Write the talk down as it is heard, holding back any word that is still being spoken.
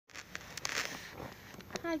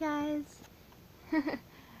Hi guys.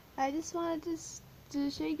 I just wanted to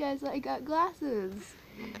show you guys that I got glasses.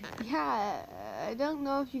 Yeah, I don't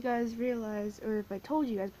know if you guys realize or if I told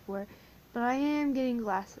you guys before, but I am getting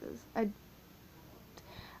glasses.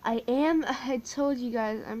 I am. I told you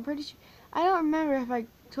guys. I'm pretty sure. I don't remember if I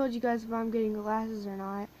told you guys if I'm getting glasses or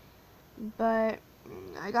not, but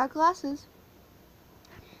I got glasses.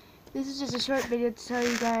 This is just a short video to tell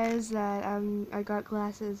you guys that I got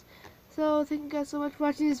glasses. So thank you guys so much for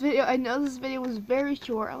watching this video. I know this video was very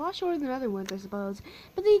short, a lot shorter than other ones I suppose.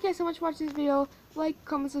 But thank you guys so much for watching this video. Like,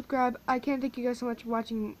 comment, subscribe. I can't thank you guys so much for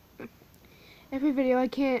watching every video.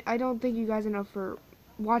 I don't thank you guys enough for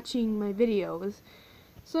watching my videos.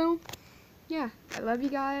 So yeah, I love you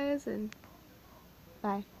guys and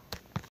bye.